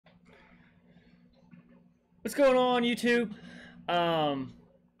What's going on, YouTube? I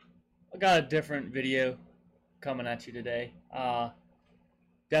got a different video coming at you today.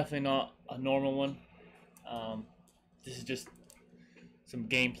 Definitely not a normal one. This is just some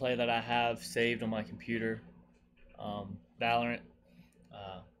gameplay that I have saved on my computer. Valorant,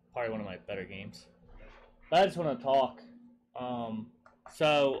 probably one of my better games. But I just want to talk.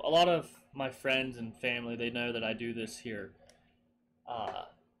 So a lot of my friends and family, they know that I do this here.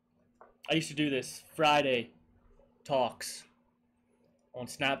 I used to do this Friday talks on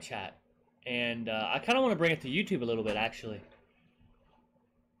Snapchat, and I kind of want to bring it to YouTube a little bit, actually.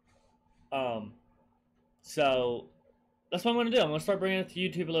 So that's what I'm going to do. I'm going to start bringing it to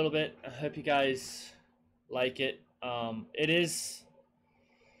YouTube a little bit. I hope you guys like it. It's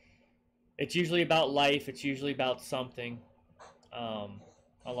usually about life. It's usually about something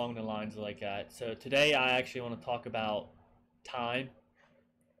along the lines like that. So today I actually want to talk about time.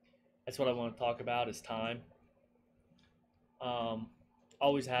 That's what I want to talk about, is time.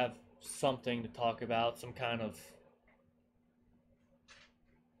 Always have something to talk about, some kind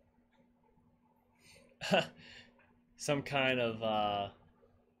of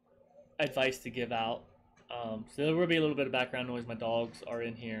advice to give out. So there will be a little bit of background noise. My dogs are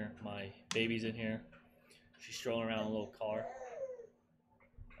in here. My baby's in here. She's strolling around in a little car.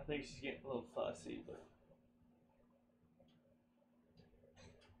 I think she's getting a little fussy, but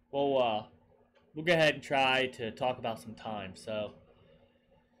we'll go ahead and try to talk about some time. So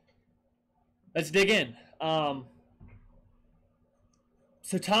let's dig in.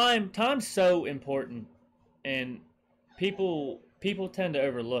 So time's so important, and people tend to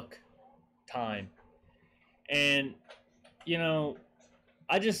overlook time. And you know,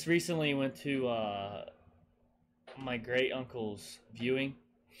 I just recently went to my great uncle's viewing,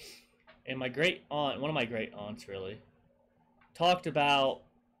 and my great aunt, one of my great aunts, really talked about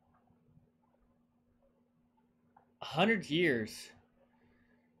 100 years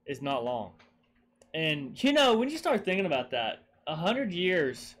is not long. And you know, when you start thinking about that, 100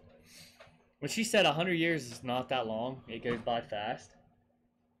 years, when she said 100 years is not that long, it goes by fast,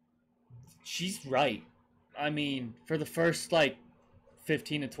 she's right. I mean, for the first like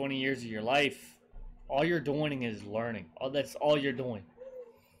 15 to 20 years of your life, all you're doing is learning. That's all you're doing.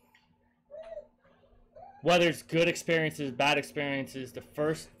 Whether it's good experiences, bad experiences, the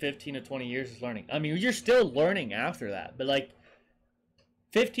first 15 to 20 years is learning. I mean, you're still learning after that, but like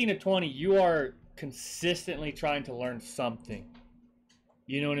 15 to 20, you are consistently trying to learn something.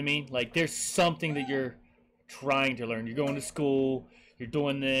 You know what I mean? Like, there's something that you're trying to learn. You're going to school, you're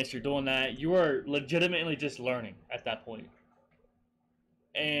doing this, you're doing that. You are legitimately just learning at that point.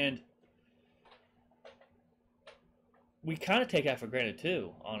 And we kind of take that for granted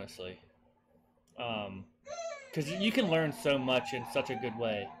too, honestly. Because you can learn so much in such a good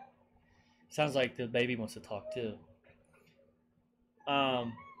way. Sounds like the baby wants to talk too.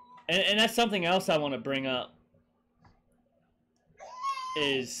 And that's something else I want to bring up,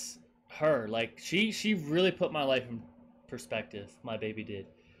 is her. Like, she really put my life in perspective. My baby did.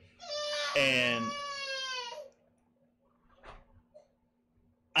 And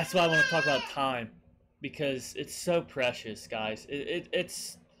that's why I want to talk about time, because it's so precious, guys.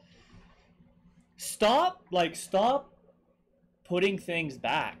 It's stop putting things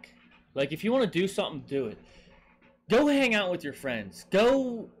back. Like, if you want to do something, do it. Go hang out with your friends.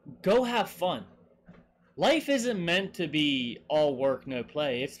 Go have fun. Life isn't meant to be all work, no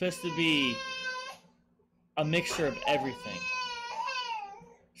play. It's supposed to be a mixture of everything.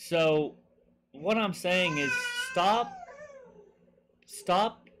 So what I'm saying is, stop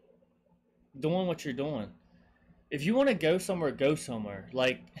doing what you're doing. If you want to go somewhere, go somewhere.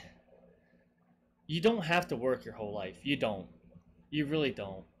 Like, you don't have to work your whole life. You don't. You really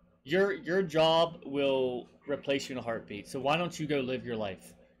don't. Your job will replace you in a heartbeat. So why don't you go live your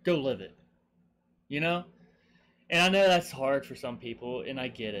life? Go live it. You know? And I know that's hard for some people, and I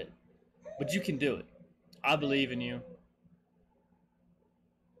get it. But you can do it. I believe in you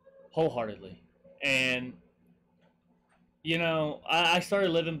wholeheartedly. And you know, I started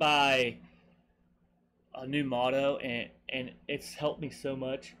living by a new motto, and it's helped me so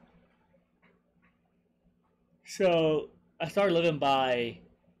much. So I started living by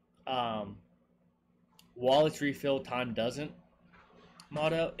wallets refill, time doesn't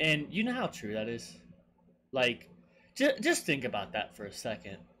motto. And you know how true that is. Like, just think about that for a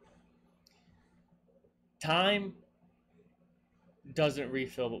second. Time doesn't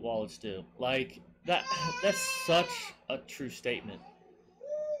refill, but wallets do. Like, that's such a true statement.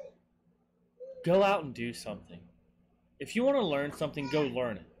 Go out and do something. If you want to learn something, go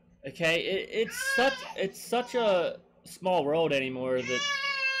learn it. Okay? It's such a small world anymore that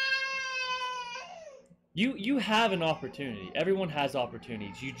You have an opportunity. Everyone has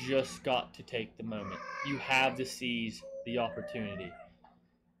opportunities. You just got to take the moment. You have to seize the opportunity.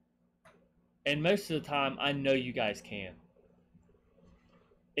 And most of the time, I know you guys can.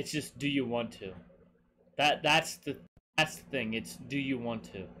 It's just, do you want to? That's the thing. It's, do you want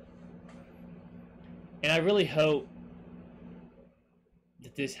to? And I really hope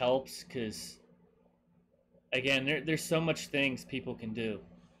that this helps, because again, there's so much things people can do,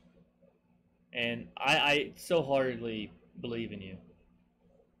 and I so heartedly believe in you.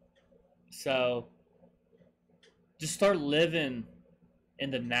 So just start living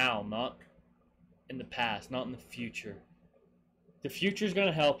in the now, not in the past, not in the future. The future is going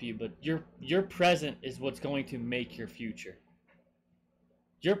to help you, but your present is what's going to make your future.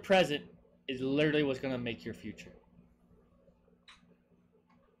 Your present is literally what's going to make your future.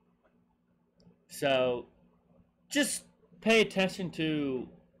 So just pay attention to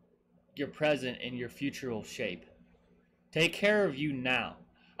your present, and your future will shape. Take care of you now.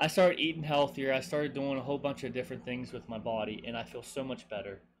 I started eating healthier. I started doing a whole bunch of different things with my body, and I feel so much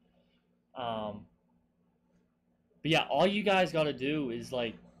better. But yeah, all you guys got to do is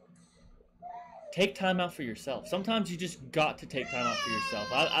like take time out for yourself. Sometimes you just got to take time out for yourself.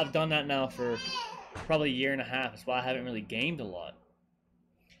 I've done that now for probably a year and a half. That's why I haven't really gained a lot.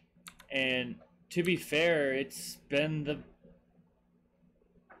 And to be fair, it's been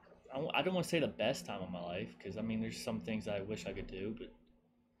I don't want to say the best time of my life, because I mean, there's some things I wish I could do, but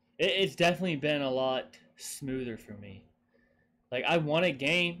it's definitely been a lot smoother for me. Like, I want to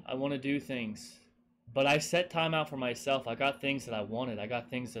game, I want to do things, but I set time out for myself. I got things that I wanted. I got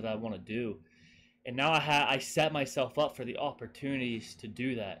things that I want to do. And now I set myself up for the opportunities to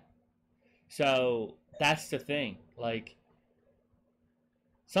do that. So that's the thing. Like,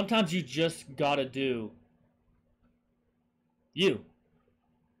 sometimes you just gotta do you.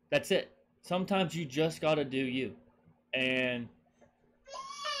 That's it. Sometimes you just gotta do you. And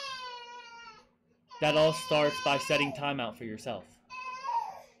that all starts by setting time out for yourself.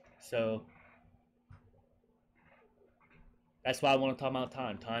 So that's why I want to talk about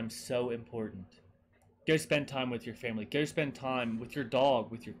time. Time's so important. Go spend time with your family. Go spend time with your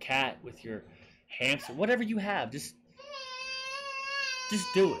dog, with your cat, with your hamster, whatever you have. Just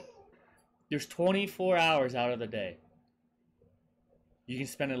do it. There's 24 hours out of the day. You can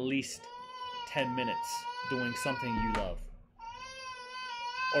spend at least 10 minutes doing something you love.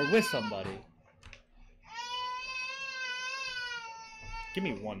 Or with somebody. Give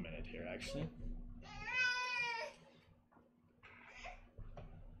me 1 minute here, actually.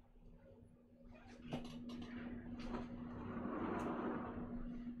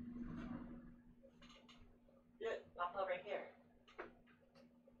 Papa right here.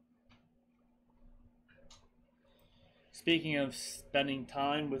 Speaking of spending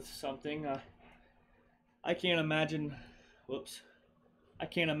time with something, I can't imagine, I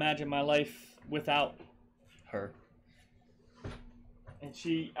can't imagine my life without her. And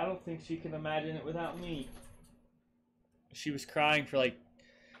I don't think she can imagine it without me. She was crying for like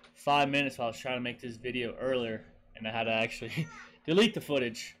 5 minutes while I was trying to make this video earlier, and I had to actually delete the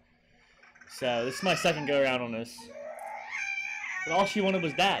footage. So this is my second go around on this. But all she wanted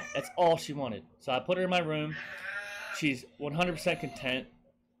was Dad. That's all she wanted. So I put her in my room. She's 100% content.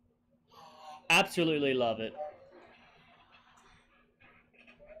 Absolutely love it.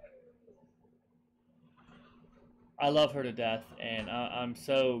 I love her to death, and I'm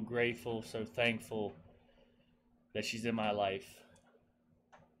so grateful, so thankful that she's in my life.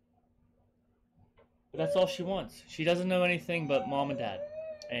 But that's all she wants. She doesn't know anything but Mom and Dad.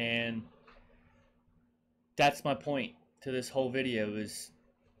 And that's my point to this whole video, is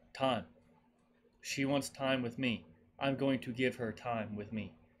time. She wants time with me. I'm going to give her time with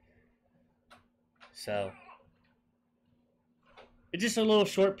me. So it's just a little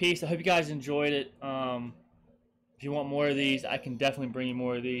short piece. I hope you guys enjoyed it. If you want more of these, I can definitely bring you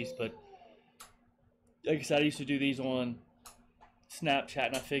more of these. But like I said, I used to do these on Snapchat,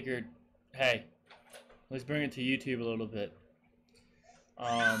 and I figured, hey, let's bring it to YouTube a little bit.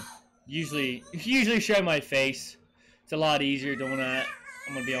 Usually show my face. It's a lot easier doing that,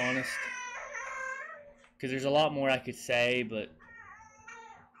 I'm gonna be honest, because there's a lot more I could say, but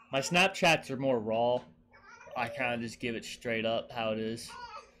my Snapchats are more raw. I kind of just give it straight up how it is.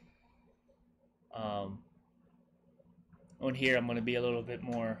 On here, I'm gonna be a little bit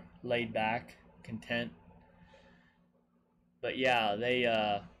more laid back, content. But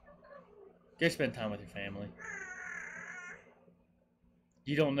yeah, go spend time with your family.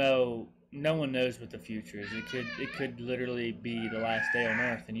 You don't know. No one knows what the future is. It could literally be the last day on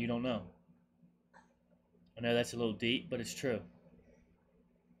Earth, and you don't know. I know that's a little deep, but it's true.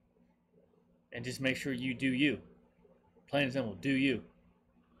 and just make sure you do you. Plain and simple, do you.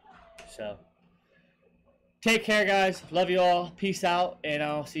 So, take care, guys. Love you all. Peace out, and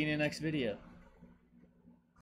I'll see you in the next video.